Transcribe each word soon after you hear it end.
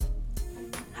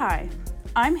Hi,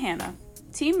 I'm Hannah,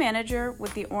 Team Manager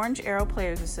with the Orange Arrow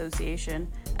Players Association,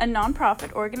 a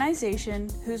nonprofit organization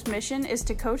whose mission is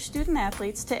to coach student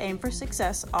athletes to aim for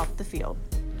success off the field.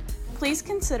 Please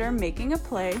consider making a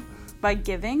play by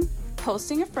giving,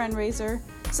 posting a friend-raiser,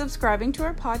 subscribing to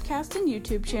our podcast and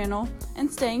YouTube channel,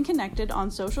 and staying connected on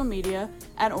social media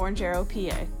at Orange Arrow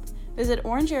PA. Visit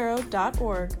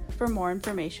orangearrow.org for more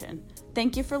information.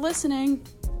 Thank you for listening.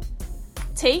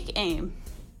 Take aim.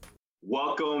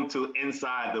 Welcome to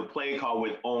Inside the Play Call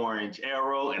with Orange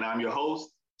Arrow, and I'm your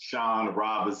host, Sean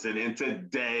Robinson. And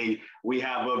today we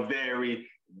have a very,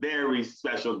 very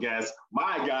special guest,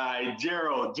 my guy,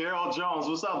 Gerald Jones.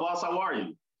 What's up, boss? How are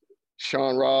you?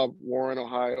 Sean Robb, Warren,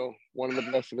 Ohio, one of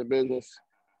the best in the business.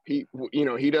 He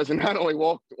doesn't not only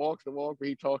walks the walk, but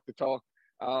he talks the talk.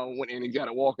 And he's got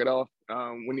to walk it off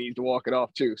when he needs to walk it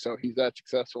off too. So he's that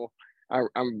successful.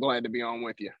 I'm glad to be on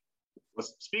with you. Well,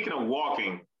 speaking of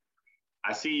walking,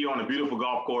 I see you on a beautiful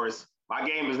golf course. My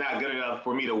game is not good enough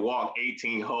for me to walk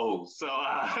 18 holes. So,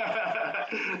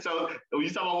 so when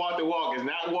you talk about walk the walk, it's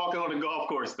not walking on the golf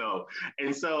course though.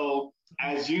 And so,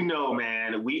 as you know,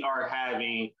 man, we are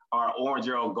having our Orange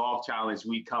Arrow Golf Challenge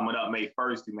week coming up May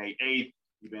 1st through May 8th.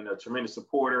 You've been a tremendous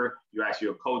supporter. You're actually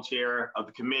a co-chair of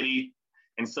the committee.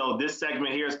 And so this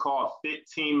segment here is called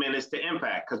 15 Minutes to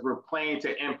Impact because we're playing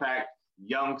to impact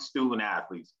young student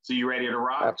athletes. So you ready to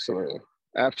rock? Absolutely.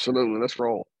 Let's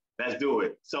roll. Let's do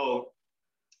it. So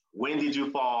when did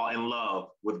you fall in love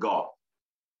with golf?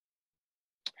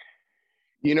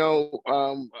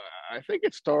 I think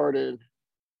it started,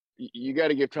 you got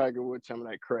to give Tiger Woods some of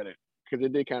that credit because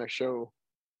it did kind of show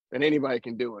that anybody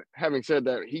can do it. Having said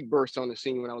that, he burst on the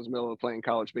scene when I was in the middle of playing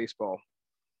college baseball.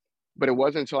 But it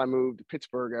wasn't until I moved to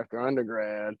Pittsburgh after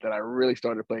undergrad that I really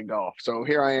started playing golf. So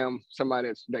here I am, somebody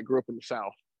that grew up in the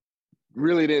South,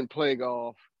 really didn't play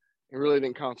golf and really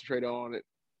didn't concentrate on it,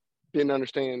 didn't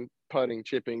understand putting,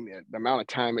 chipping, the amount of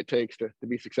time it takes to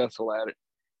be successful at it.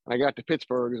 And I got to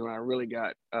Pittsburgh is when I really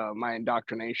got my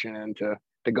indoctrination into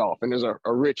golf. And there's a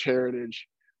rich heritage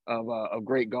of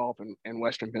great golf in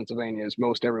Western Pennsylvania, as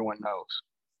most everyone knows.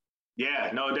 Yeah,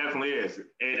 no, it definitely is.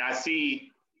 And I see,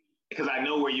 because I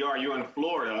know where you are, you're in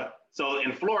Florida. So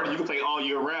in Florida, you can play all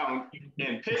year round.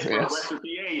 In Pittsburgh, Yes. Western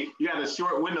PA, you have a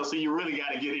short window, so you really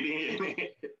got to get it in.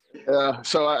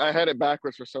 So I had it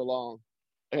backwards for so long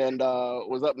and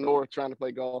was up north trying to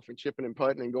play golf and chipping and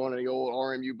putting and going to the old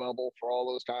RMU bubble for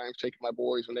all those times, taking my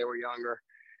boys when they were younger.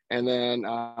 And then,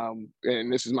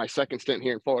 and this is my second stint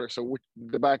here in Florida. So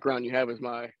the background you have is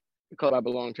the club I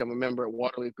belong to. I'm a member at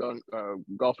Waterleaf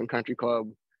Golf and Country Club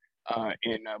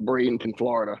in Bradenton,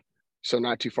 Florida. So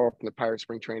not too far from the Pirate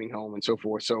Spring Training Home and so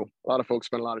forth. So a lot of folks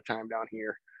spend a lot of time down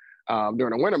here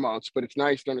during the winter months, but it's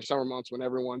nice during the summer months when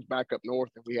everyone's back up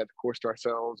north and we have the course to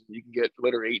ourselves. And you can get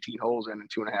literally 18 holes in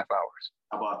 2.5 hours.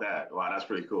 How about that? Wow, that's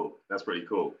pretty cool. That's pretty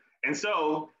cool. And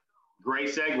so, great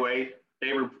segue,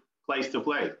 favorite place to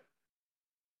play?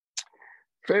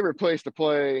 Favorite place to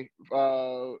play.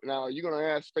 Now, are you going to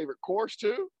ask favorite course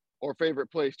too or favorite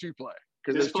place to play?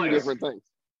 Because there's two different things.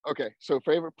 Okay, so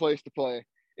favorite place to play.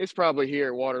 It's probably here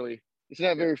at Waterleaf. It's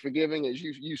not very forgiving, as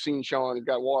you've seen, Sean. It's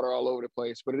got water all over the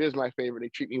place, but it is my favorite. They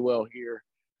treat me well here.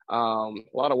 A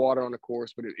lot of water on the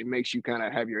course, but it makes you kind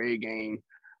of have your A game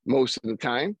most of the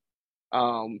time.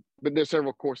 But there's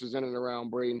several courses in and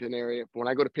around Bradenton area. When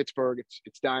I go to Pittsburgh,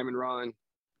 it's Diamond Run,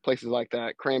 places like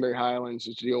that. Cranberry Highlands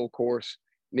is the old course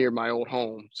near my old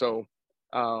home. So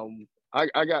I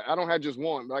don't have just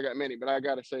one, but I got many. But I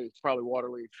got to say it's probably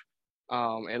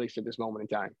Waterleaf, at least at this moment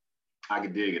in time. I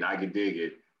could dig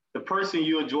it. The person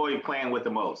you enjoy playing with the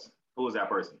most, who is that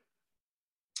person?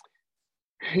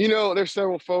 There's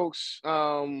several folks.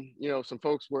 Some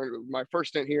folks were my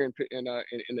first stint here in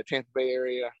the Tampa Bay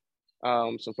area.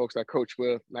 Some folks I coach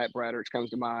with, Matt Braddock comes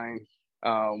to mind.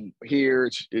 Here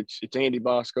it's Andy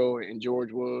Bosco and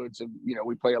George Woods. And,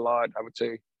 we play a lot. I would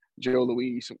say Joe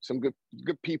Louise, some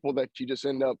good people that you just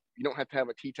end up. You don't have to have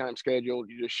a tee time schedule.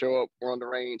 You just show up. We're on the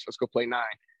range. Let's go play 9.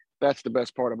 That's the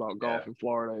best part about golf in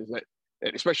Florida is that,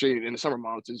 especially in the summer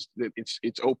months, is that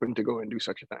it's open to go and do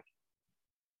such a thing.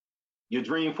 Your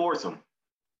dream foursome.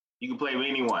 You can play with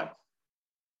anyone.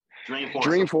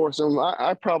 Dream foursome.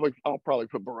 I'll probably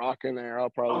put Barack in there. I'll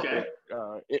probably put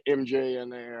MJ in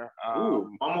there.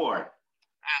 Ooh, one more.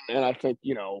 And I think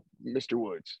Mr.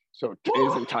 Woods. So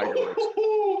isn't Tiger Woods?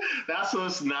 That's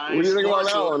what's nice. What do you think about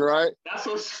that one, right? That's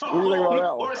what's so. What do you think about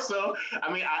that one? So,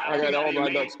 I mean, I got all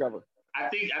my ducks covered. I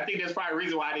think there's probably a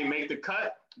reason why I didn't make the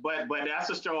cut, but that's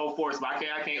a strong foursome. I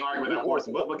can't argue with that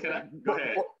foursome. But can I go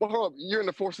ahead? Well, hold up. You're in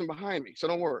the foursome behind me, so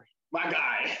don't worry. My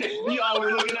guy, you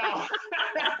always looking out.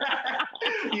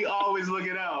 You always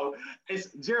looking out.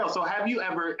 It's Gerald. So have you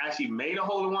ever actually made a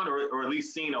hole in one, or at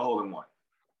least seen a hole in one?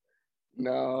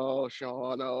 No,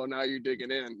 Sean. No, now you're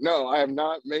digging in. No, I have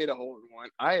not made a hole in one.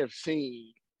 I have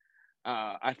seen,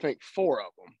 I think, four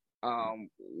of them.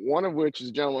 One of which is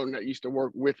a gentleman that used to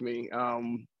work with me.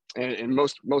 And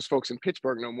most folks in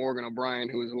Pittsburgh know Morgan O'Brien,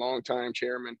 who is a longtime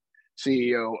chairman,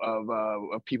 CEO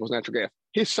of People's Natural Gas.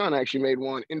 His son actually made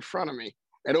one in front of me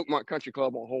at Oakmont Country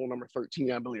Club on hole number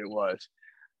 13, I believe it was.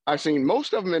 I've seen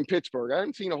most of them in Pittsburgh. I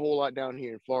haven't seen a whole lot down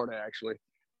here in Florida, actually.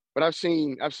 But I've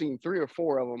seen 3 or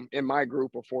 4 of them in my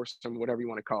group or foursome, whatever you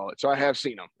want to call it. So I have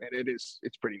seen them, and it's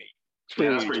pretty neat.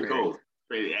 That's pretty cool.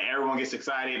 Everyone gets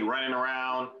excited, running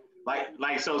around.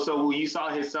 So when you saw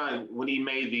his son when he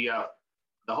made the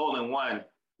hole in one,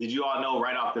 did you all know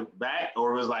right off the bat,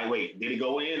 or it was like, wait, did it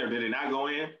go in or did it not go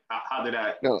in? How did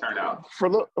that turn out? For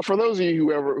those of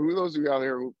you those of you out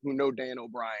there who know Dan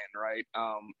O'Brien, right?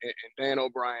 And Dan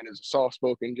O'Brien is a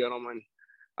soft-spoken gentleman.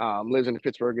 Lives in the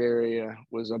Pittsburgh area,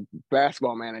 was a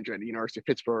basketball manager at the University of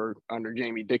Pittsburgh under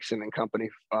Jamie Dixon and company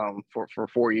for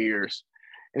 4 years.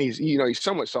 And he's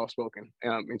somewhat soft-spoken.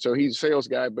 And so he's a sales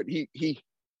guy, but he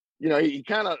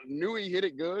kind of knew he hit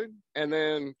it good. And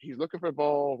then he's looking for the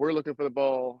ball. We're looking for the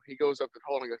ball. He goes up to the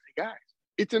hole and goes, "Hey guys,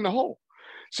 it's in the hole."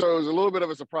 So it was a little bit of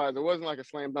a surprise. It wasn't like a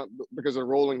slam dunk because of the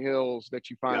rolling hills that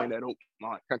you find at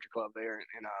Oakmont Country Club there in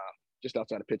just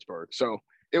outside of Pittsburgh. So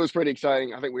it was pretty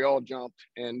exciting. I think we all jumped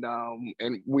and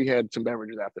we had some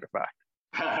beverages after the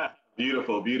fact.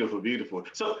 Beautiful, beautiful, beautiful.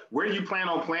 So where do you plan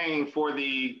on playing for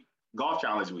the Golf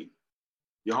Challenge Week?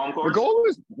 Your home course?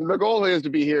 The goal is to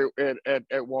be here at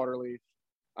Waterleaf.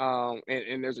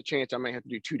 And there's a chance I may have to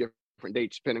do 2 different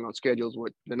dates depending on schedules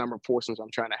with the number of foursomes I'm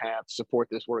trying to have to support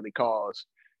this worthy cause.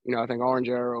 I think Orange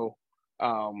Arrow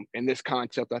and this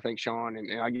concept, I think, Sean,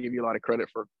 and I give you a lot of credit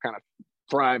for kind of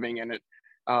thriving in it.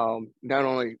 Not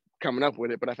only coming up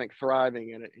with it, but I think thriving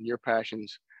in it and your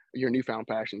passions, your newfound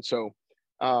passion. So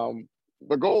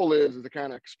the goal is to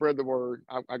kind of spread the word.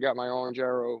 I got my Orange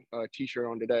Arrow t-shirt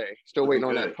on today. Still waiting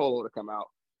on that polo to come out.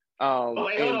 Hold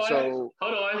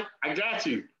on. I got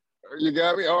you. You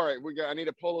got me? All right. I need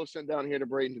a polo sent down here to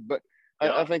Braden. But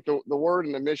I think the word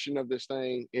and the mission of this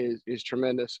thing is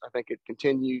tremendous. I think it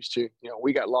continues to,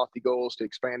 we got lofty goals to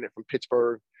expand it from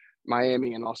Pittsburgh,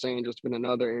 Miami, and Los Angeles, but in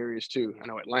other areas too. I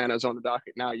know Atlanta's on the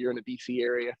docket now. You're in the DC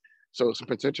area, so some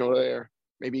potential there.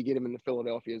 Maybe get him into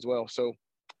Philadelphia as well. So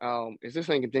as this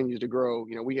thing continues to grow,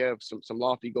 we have some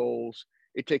lofty goals.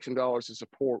 It takes some dollars to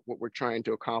support what we're trying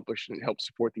to accomplish and help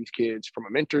support these kids from a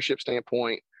mentorship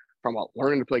standpoint, from a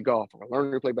learning to play golf, from a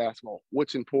learning to play basketball.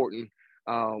 What's important?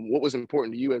 What was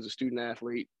important to you as a student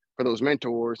athlete, for those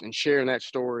mentors, and sharing that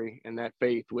story and that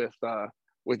faith with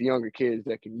younger kids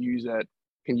that can use that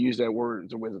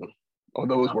words of wisdom, or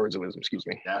those words of wisdom, excuse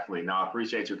me. Definitely. No, I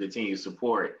appreciate your continued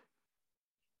support.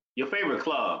 Your favorite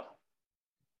club?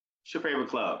 What's your favorite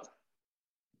club?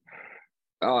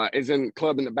 Is in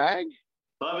club in the bag?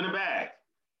 Club in the bag.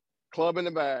 Club in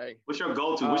the bag. What's your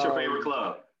go-to? What's your favorite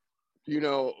club?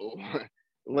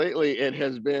 Lately it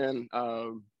has been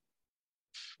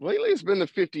it's been the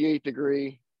 58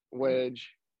 degree wedge,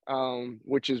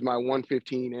 which is my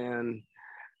 115N.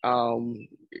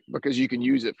 Because you can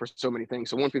use it for so many things.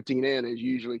 So 115N is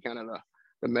usually kind of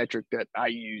the metric that I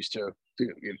use to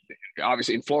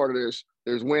obviously in Florida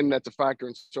there's wind that's a factor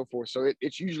and so forth. So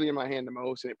it's usually in my hand the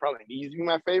most, and it probably needs to be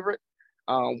my favorite.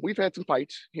 We've had some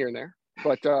fights here and there,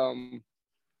 but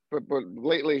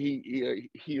lately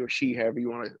he or she, however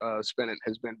you want to spin it,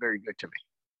 has been very good to me.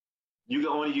 You can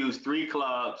only use 3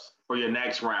 clubs for your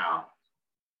next round.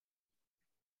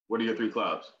 What are your 3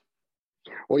 clubs?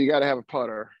 Well, you got to have a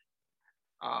putter.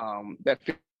 That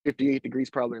 58 degrees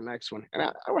probably the next one. And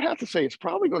I would have to say it's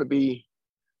probably going to be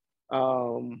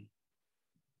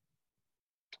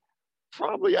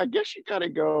probably, I guess you got to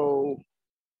go.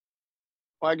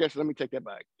 Well, I guess let me take that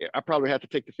back. Yeah, I probably have to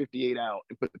take the 58 out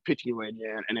and put the pitching wedge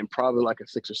in, and then probably like a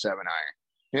 6 or 7 iron.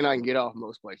 Then I can get off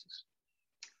most places.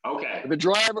 Okay. But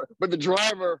the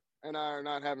driver and I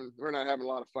we're not having a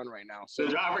lot of fun right now. So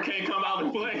the driver can't come out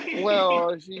and play.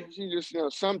 Well, she just,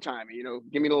 sometime,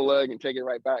 give me a little leg and take it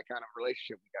right back kind of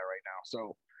relationship we got right now.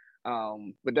 So,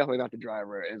 but definitely not the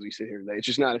driver as we sit here today. It's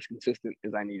just not as consistent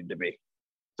as I needed to be.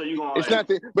 So you going? It's not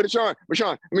the, but Sean,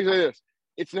 let me say this.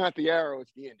 It's not the arrow,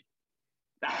 it's the Indy.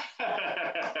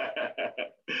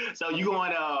 So you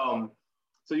going,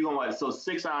 what? So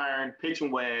 6 iron, pitch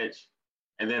and wedge,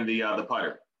 and then the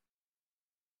putter.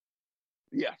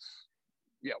 Yes.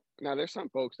 Yeah. Now there's some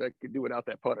folks that could do without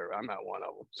that putter. I'm not one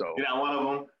of them. So you're not one of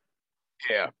them.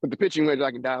 Yeah, but the pitching wedge,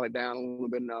 I can dial it down a little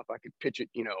bit enough. I could pitch it,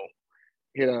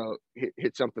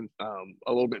 hit something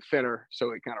a little bit thinner,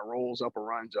 so it kind of rolls up or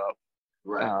runs up.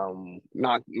 Right.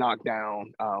 Knock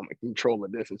down, control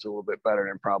the distance a little bit better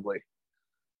than probably,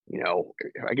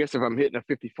 I guess if I'm hitting a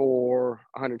 54,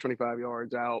 125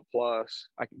 yards out plus,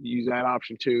 I could use that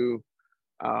option too.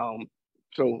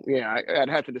 So yeah, I'd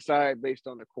have to decide based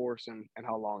on the course and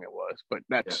how long it was, but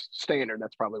that's standard.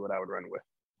 That's probably what I would run with.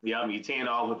 Yeah, you 10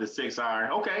 off with the 6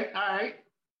 iron. Okay, all right.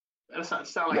 That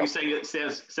sounds like you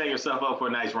set yourself up for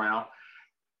a nice round.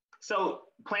 So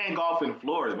playing golf in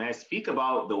Florida, man, speak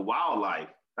about the wildlife.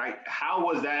 Like, how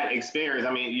was that experience?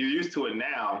 I mean, you're used to it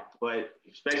now, but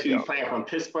especially playing from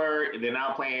Pittsburgh and then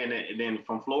now playing and then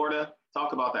from Florida.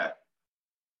 Talk about that.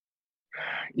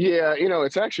 Yeah,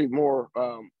 it's actually more.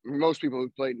 Most people who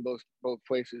played in both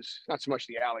places, not so much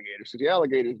the alligators. So the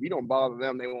alligators, if you don't bother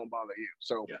them, they won't bother you.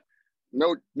 So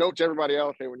note to everybody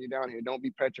out there when you're down here, don't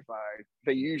be petrified.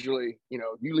 They usually,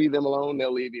 you leave them alone,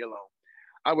 they'll leave you alone.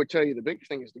 I would tell you the biggest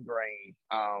thing is the grain.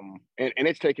 And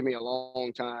it's taken me a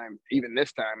long time, even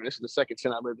this time. And this is the second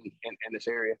time I lived in this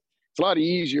area. It's a lot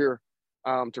easier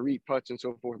to read putts and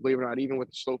so forth, believe it or not, even with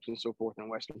the slopes and so forth in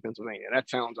Western Pennsylvania. That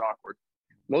sounds awkward.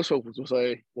 Most folks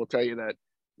will tell you that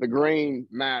the grain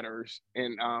matters.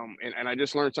 And I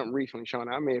just learned something recently, Sean.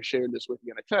 I may have shared this with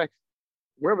you in a text.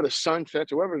 Wherever the sun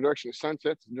sets, or wherever direction the sun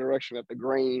sets, the direction that the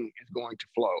grain is going to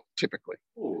flow, typically.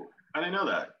 Ooh, I didn't know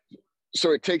that.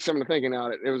 So it takes some of the thinking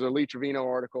out. There was a Lee Trevino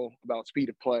article about speed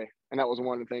of play, and that was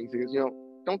one of the things. Because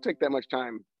don't take that much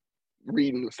time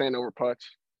reading the stand over putts.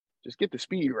 Just get the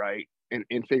speed right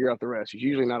and figure out the rest. It's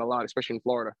usually not a lot, especially in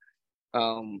Florida.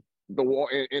 Up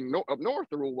north,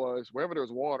 the rule was wherever there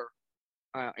was water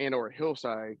and or a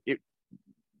hillside,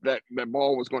 that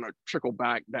ball was going to trickle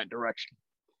back that direction.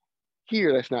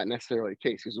 Here, that's not necessarily the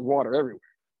case because there's water everywhere.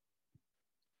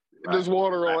 Right. There's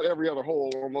water on every other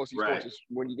hole or most of these courses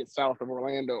when you get south of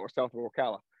Orlando or south of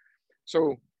Ocala.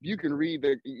 So you can read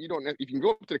if you can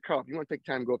go up to the cup, you want to take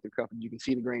time to go up to the cup and you can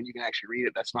see the grain, you can actually read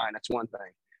it. That's fine. That's one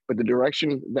thing. But the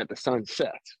direction that the sun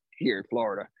sets here in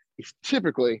Florida is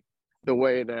typically the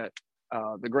way that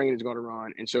the grain is going to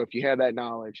run. And so if you have that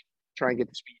knowledge, try and get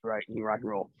the speed right and you rock and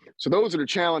roll. So those are the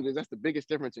challenges. That's the biggest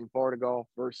difference in Florida golf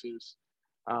versus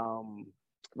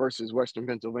Western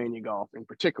Pennsylvania golf in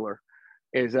particular,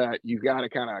 is that you got to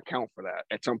kind of account for that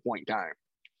at some point in time.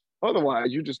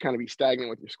 Otherwise, you just kind of be stagnant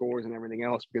with your scores and everything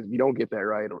else because if you don't get that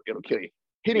right, it'll kill you.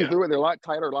 Hitting through it, they're a lot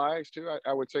tighter lies too,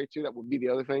 I would say too. That would be the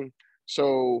other thing.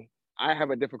 So I have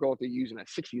a difficulty using a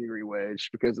 60-degree wedge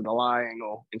because of the lie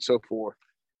angle and so forth.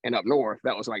 And up north,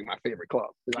 that was like my favorite club.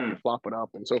 I can flop it up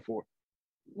and so forth.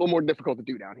 A little more difficult to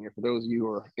do down here. For those of you who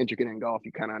are intricate in golf,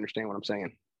 you kind of understand what I'm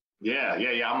saying. Yeah.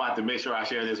 I'm about to make sure I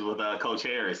share this with Coach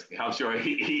Harris. I'm sure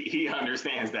he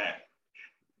understands that.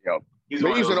 Yep. He's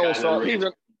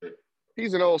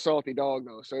an old salty dog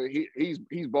though, so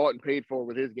he's bought and paid for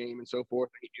with his game and so forth.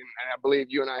 And I believe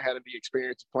you and I had the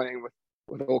experience of playing with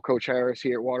old Coach Harris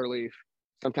here at Waterleaf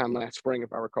sometime last spring,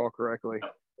 if I recall correctly.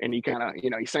 And he kind of,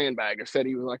 he sandbagged. I said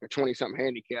he was like a 20-something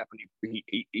handicap, and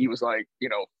he was like,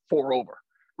 4 over.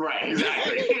 Right,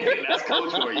 exactly. That's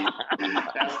Coach for you.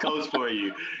 That's Coach for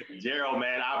you. Gerald,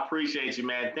 man, I appreciate you,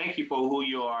 man. Thank you for who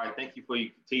you are. Thank you for your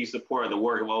continued support of the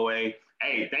work of OA.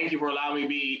 Hey, thank you for allowing me to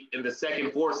be in the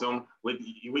second foursome with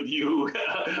you,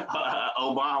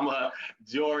 Obama,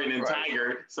 Jordan, and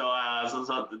Tiger. So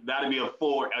that'll be a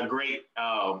great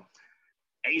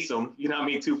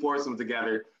ASOM, 2 foursomes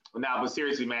together. But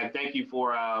seriously, man, thank you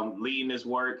for leading this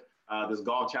work. This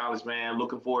golf challenge, man.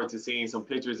 Looking forward to seeing some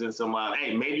pictures and some.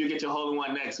 Hey, maybe you get your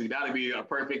hole-in-one next week. That'd be a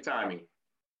perfect timing.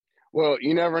 Well,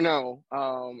 you never know,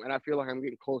 and I feel like I'm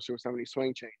getting closer with some of these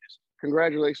swing changes.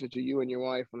 Congratulations to you and your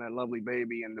wife on that lovely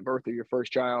baby and the birth of your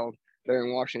first child there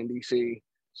in Washington D.C.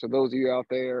 So those of you out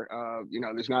there,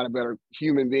 there's not a better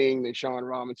human being than Shawn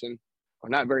Robinson, or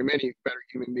not very many better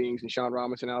human beings than Shawn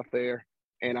Robinson out there.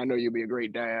 And I know you'll be a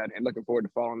great dad. And looking forward to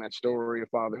following that story of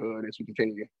fatherhood as we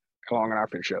continue along in our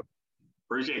friendship.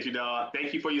 Appreciate you, dog.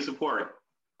 Thank you for your support.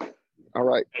 All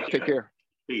right. Take care.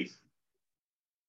 Peace.